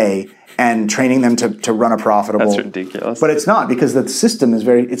a day and training them to run a profitable. That's ridiculous. But it's not, because the system is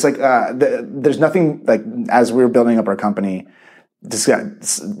it's like, there's nothing like, as we were building up our company,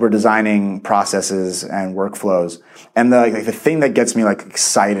 we're designing processes and workflows. And the thing that gets me like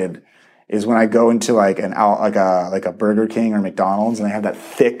excited is when I go into like a Burger King or McDonald's and they have that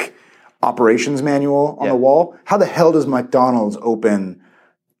thick operations manual on the wall. How the hell does McDonald's open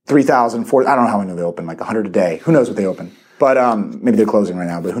 3,000, 4,000, I don't know how many they open, like 100 a day. Who knows what they open? But maybe they're closing right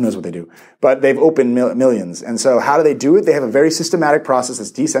now, but who knows what they do. But they've opened millions. And so how do they do it? They have a very systematic process that's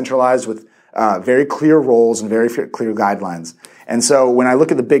decentralized with very clear roles and very clear guidelines. And so when I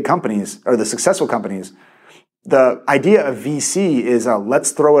look at the big companies, or the successful companies, the idea of VC is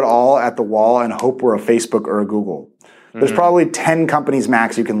let's throw it all at the wall and hope we're a Facebook or a Google. Mm-hmm. There's probably 10 companies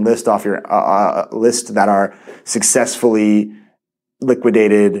max you can list off your list that are successfully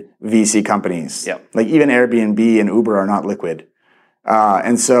liquidated VC companies. Yep. Like even Airbnb and Uber are not liquid.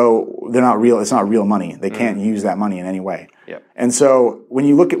 And so they're not real. It's not real money. They can't use that money in any way. Yep. And so when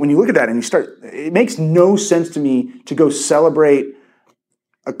you look at that and you start, it makes no sense to me to go celebrate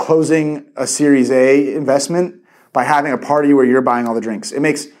closing a Series A investment by having a party where you're buying all the drinks. It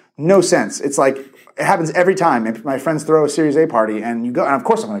makes no sense. It's like, it happens every time. If my friends throw a Series A party and you go, and of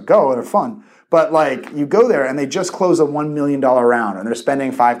course I'm going to go, they're fun. But like, you go there and they just closed a $1 million round and they're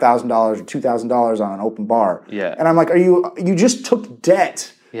spending $5,000 or $2,000 on an open bar. Yeah. And I'm like, you just took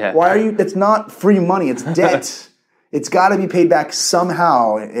debt. Yeah. Why are you, it's not free money, it's debt. It's got to be paid back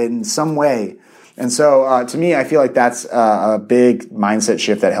somehow in some way. And so to me, I feel like that's a big mindset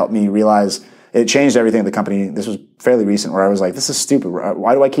shift that helped me realize it changed everything at the company. This was fairly recent where I was like, this is stupid.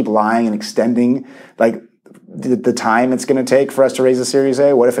 Why do I keep lying and extending like the time it's going to take for us to raise a Series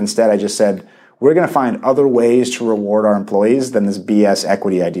A? What if instead I just said, we're going to find other ways to reward our employees than this BS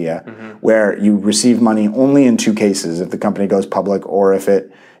equity idea, where you receive money only in 2 cases, if the company goes public or if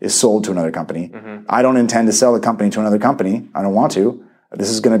it is sold to another company. I don't intend to sell the company to another company. I don't want to. This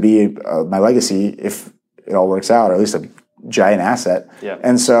is going to be my legacy if it all works out, or at least a giant asset. Yeah.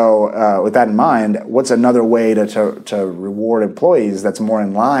 And so with that in mind, what's another way to reward employees that's more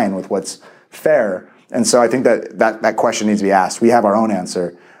in line with what's fair? And so I think that question needs to be asked. We have our own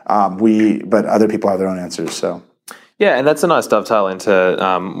answer. But other people have their own answers. So, yeah, and that's a nice dovetail into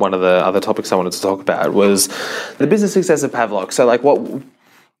one of the other topics I wanted to talk about was the business success of Pavlok. So, like, what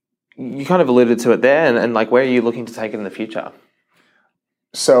you kind of alluded to it there, and like, where are you looking to take it in the future?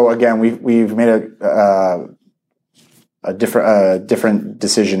 So again, we've made a different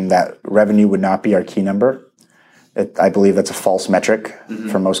decision that revenue would not be our key number. I believe that's a false metric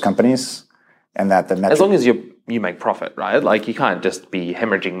for most companies, and that the metric, as long as you make profit, right? Like you can't just be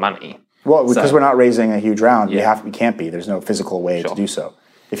hemorrhaging money. Well, because we're not raising a huge round, we can't be. There's no physical way to do so.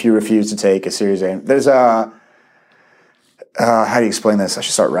 If you refuse to take a Series A, there's a how do you explain this? I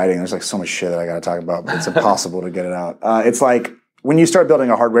should start writing. There's like so much shit that I got to talk about, but it's impossible to get it out. It's like when you start building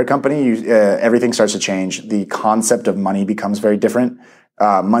a hardware company, everything starts to change. The concept of money becomes very different.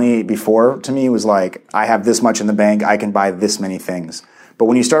 Money before, to me, was like, I have this much in the bank, I can buy this many things. But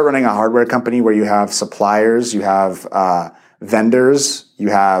when you start running a hardware company where you have suppliers, you have vendors, you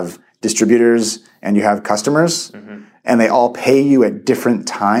have distributors, and you have customers, and they all pay you at different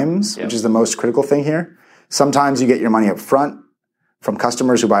times, which is the most critical thing here. Sometimes you get your money up front from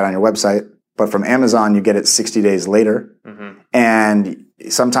customers who buy it on your website, but from Amazon, you get it 60 days later. And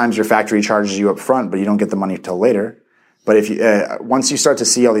sometimes your factory charges you up front, but you don't get the money till later. But if you, once you start to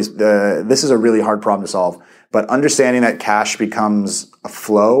see all these, this is a really hard problem to solve. But understanding that cash becomes a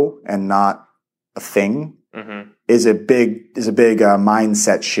flow and not a thing is a big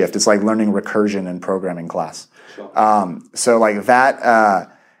mindset shift. It's like learning recursion in programming class. Sure. So like that.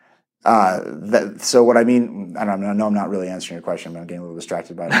 So what I mean, I don't know, I'm not really answering your question, but I'm getting a little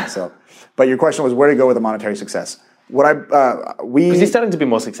distracted by it. So, but your question was where to go with the monetary success. Because you're starting to be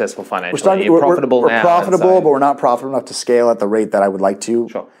more successful financially. You're profitable now. We're profitable, but we're not profitable enough to scale at the rate that I would like to.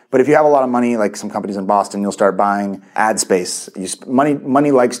 Sure. But if you have a lot of money, like some companies in Boston, you'll start buying ad space.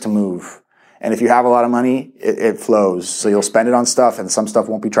 Money likes to move. And if you have a lot of money, it flows. So you'll spend it on stuff, and some stuff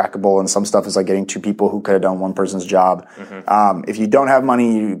won't be trackable, and some stuff is like getting two people who could have done one person's job. If you don't have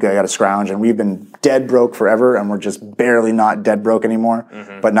money, you got to scrounge. And we've been dead broke forever, and we're just barely not dead broke anymore,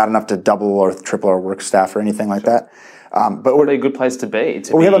 but not enough to double or triple our work staff or anything like that. But what a good place to be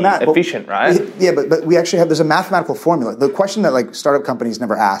efficient, right? Yeah, but we actually there's a mathematical formula. The question that like startup companies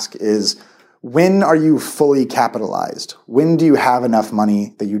never ask is, when are you fully capitalized? When do you have enough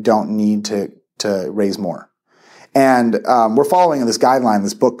money that you don't need to raise more? And we're following this guideline,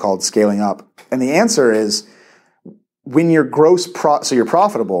 this book called Scaling Up. And the answer is when your so you're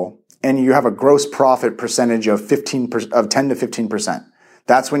profitable and you have a gross profit percentage of 10 to 15%.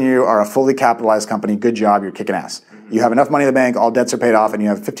 That's when you are a fully capitalized company. Good job, you're kicking ass. You have enough money in the bank, all debts are paid off, and you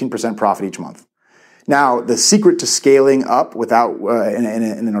have 15% profit each month. Now, the secret to scaling up without in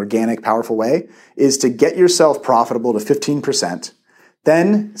an organic, powerful way is to get yourself profitable to 15%,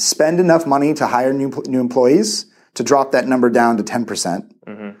 then spend enough money to hire new employees to drop that number down to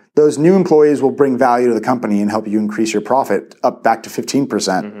 10%. Those new employees will bring value to the company and help you increase your profit up back to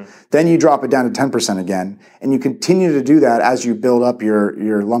 15%. Then you drop it down to 10% again, and you continue to do that as you build up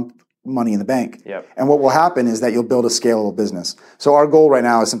your lump money in the bank. And what will happen is that you'll build a scalable business. So our goal right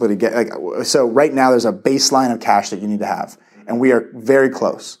now is simply to get, so right now there's a baseline of cash that you need to have, and we are very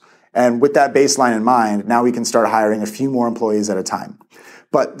close. And with that baseline in mind, now we can start hiring a few more employees at a time.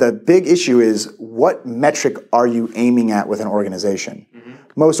 But the big issue is, what metric are you aiming at with an organization?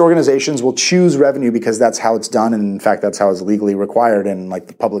 Most organizations will choose revenue because that's how it's done, and in fact, that's how it's legally required in like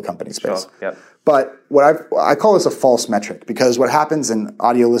the public company space. But what I call this a false metric, because what happens, and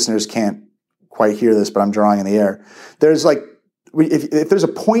audio listeners can't quite hear this, but I'm drawing in the air. There's like, if there's a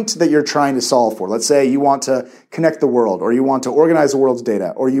point that you're trying to solve for, let's say you want to connect the world, or you want to organize the world's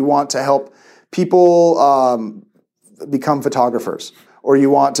data, or you want to help people become photographers, or you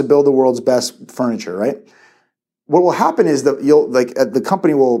want to build the world's best furniture, right? What will happen is that the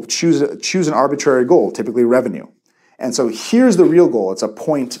company will choose an arbitrary goal, typically revenue. And so here's the real goal. It's a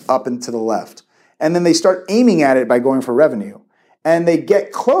point up and to the left. And then they start aiming at it by going for revenue. And they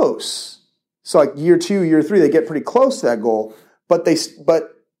get close. So like year 2, year 3, they get pretty close to that goal, but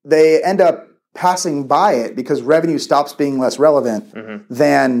they end up passing by it because revenue stops being less relevant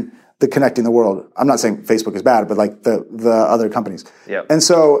than the connecting the world. I'm not saying Facebook is bad, but like the other companies. And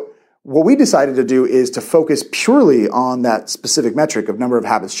so what we decided to do is to focus purely on that specific metric of number of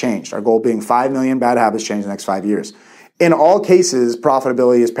habits changed. Our goal being 5 million bad habits changed in the next 5 years. In all cases,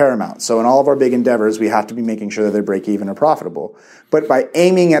 profitability is paramount. So in all of our big endeavors, we have to be making sure that they break even or profitable. But by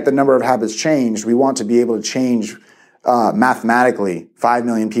aiming at the number of habits changed, we want to be able to change mathematically 5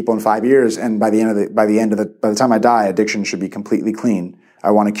 million people in 5 years. And by the time I die, addiction should be completely clean.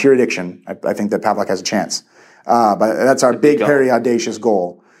 I want to cure addiction. I think that Pavlok has a chance. But that's our big, hairy, audacious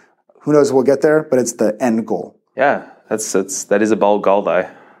goal. Who knows if we'll get there, but it's the end goal. Yeah, that is a bold goal, though.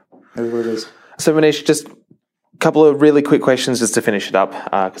 That's what it is. So, Manish, just a couple of really quick questions just to finish it up,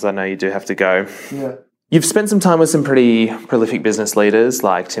 because I know you do have to go. Yeah. You've spent some time with some pretty prolific business leaders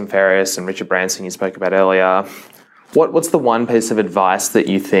like Tim Ferriss and Richard Branson you spoke about earlier. What's the one piece of advice that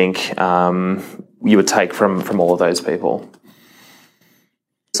you think you would take from all of those people?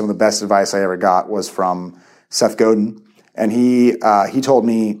 Some of the best advice I ever got was from Seth Godin, and he told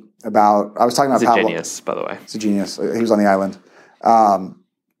me about. I was talking about Pavlok. He's a genius, by the way. He's a genius. He was on the island.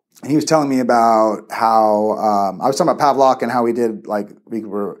 He was telling me about how I was talking about Pavlok and how we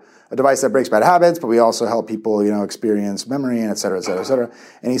were a device that breaks bad habits, but we also help people, experience memory and et cetera, et cetera, et cetera.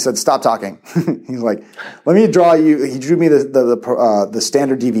 And he said, "Stop talking." He's like, "Let me draw you." He drew me the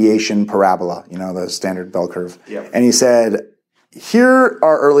standard deviation parabola, the standard bell curve. Yep. And he said, "Here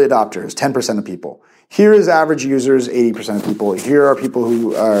are early adopters, 10% of people. Here is average users, 80% of people. Here are people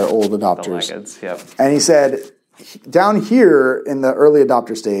who are old adopters." Yep. And he said, down here in the early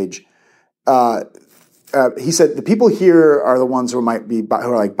adopter stage, he said the people here are the ones who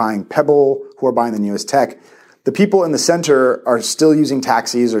are like buying Pebble, who are buying the newest tech. The people in the center are still using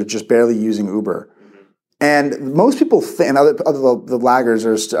taxis or just barely using Uber. And most people think, and the laggers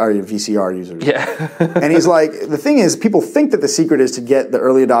are your VCR users. Yeah. And he's like, the thing is, people think that the secret is to get the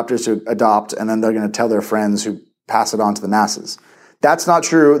early adopters to adopt, and then they're going to tell their friends who pass it on to the masses. That's not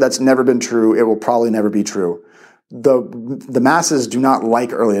true. That's never been true. It will probably never be true. The masses do not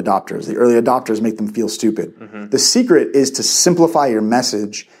like early adopters. The early adopters make them feel stupid. Mm-hmm. The secret is to simplify your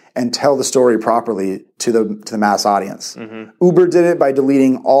message and tell the story properly to the mass audience. Mm-hmm. Uber did it by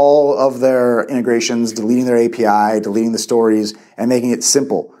deleting all of their integrations, deleting their API, deleting the stories, and making it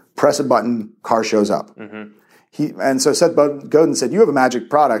simple. Press a button, car shows up. Mm-hmm. And so Seth Godin said, you have a magic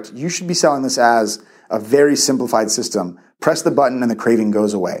product. You should be selling this as a very simplified system. Press the button and the craving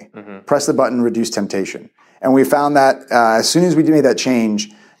goes away. Mm-hmm. Press the button, reduce temptation. And we found that as soon as we made that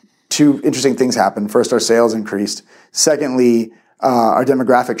change, two interesting things happened. First, our sales increased. Secondly, our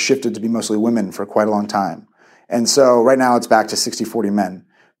demographic shifted to be mostly women for quite a long time. And so right now it's back to 60-40 men.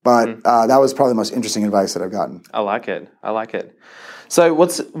 But that was probably the most interesting advice that I've gotten. I like it. So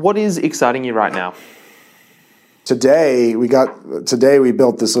what is exciting you right now? Today we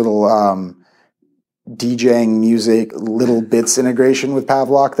built this little DJing music little bits integration with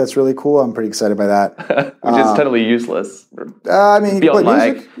Pavlok. That's really cool. I'm pretty excited by that. Which is totally useless. I mean, you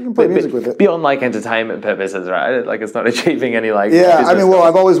can play music with it. Beyond like entertainment purposes, right? Like it's not achieving any like. Yeah, I mean, well,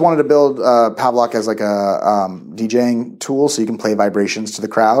 I've always wanted to build Pavlok as like a DJing tool, so you can play vibrations to the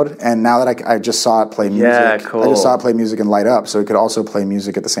crowd. And now that I just saw it play music, yeah, cool. I just saw it play music and light up, so it could also play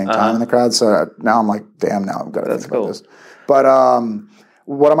music at the same time in the crowd. So now I'm like, damn, now I've got to think about this. But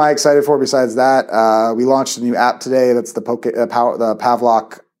what am I excited for besides that? We launched a new app today. That's the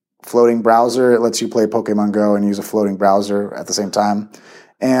Pavlok floating browser. It lets you play Pokemon Go and use a floating browser at the same time.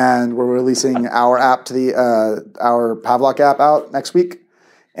 And we're releasing our app to our Pavlok app out next week.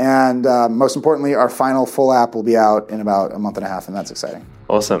 And most importantly, our final full app will be out in about a month and a half, and that's exciting.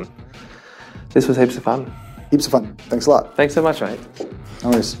 Awesome. This was heaps of fun. Heaps of fun. Thanks a lot. Thanks so much, mate.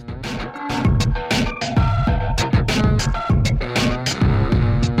 No worries.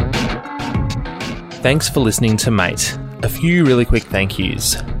 Thanks for listening to Mate. A few really quick thank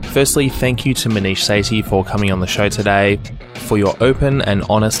yous. Firstly, thank you to Manish Sethi for coming on the show today, for your open and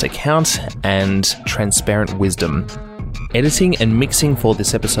honest account and transparent wisdom. Editing and mixing for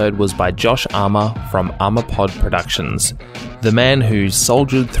this episode was by Josh Armour from ArmourPod Productions, the man who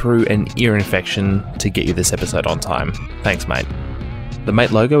soldiered through an ear infection to get you this episode on time. Thanks, mate. The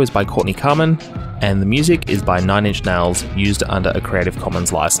Mate logo is by Courtney Carman, and the music is by Nine Inch Nails, used under a Creative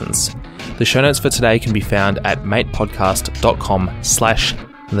Commons license. The show notes for today can be found at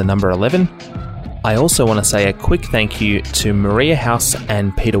matepodcast.com/11. I also want to say a quick thank you to Maria House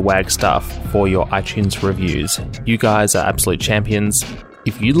and Peter Wagstaff for your iTunes reviews. You guys are absolute champions.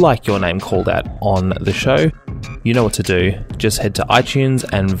 If you'd like your name called out on the show, you know what to do. Just head to iTunes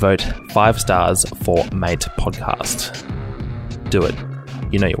and vote 5 stars for Mate Podcast. Do it.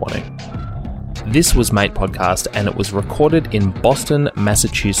 You know you want to. This was Mate Podcast, and it was recorded in Boston,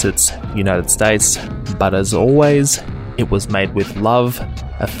 Massachusetts, United States. But as always, it was made with love,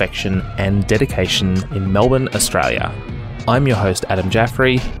 affection, and dedication in Melbourne, Australia. I'm your host, Adam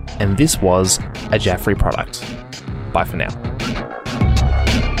Jaffrey, and this was a Jaffrey product. Bye for now.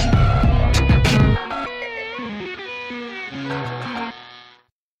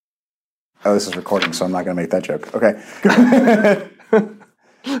 Oh, this is recording, so I'm not going to make that joke. Okay.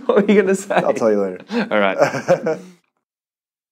 What are you going to say? I'll tell you later. All right.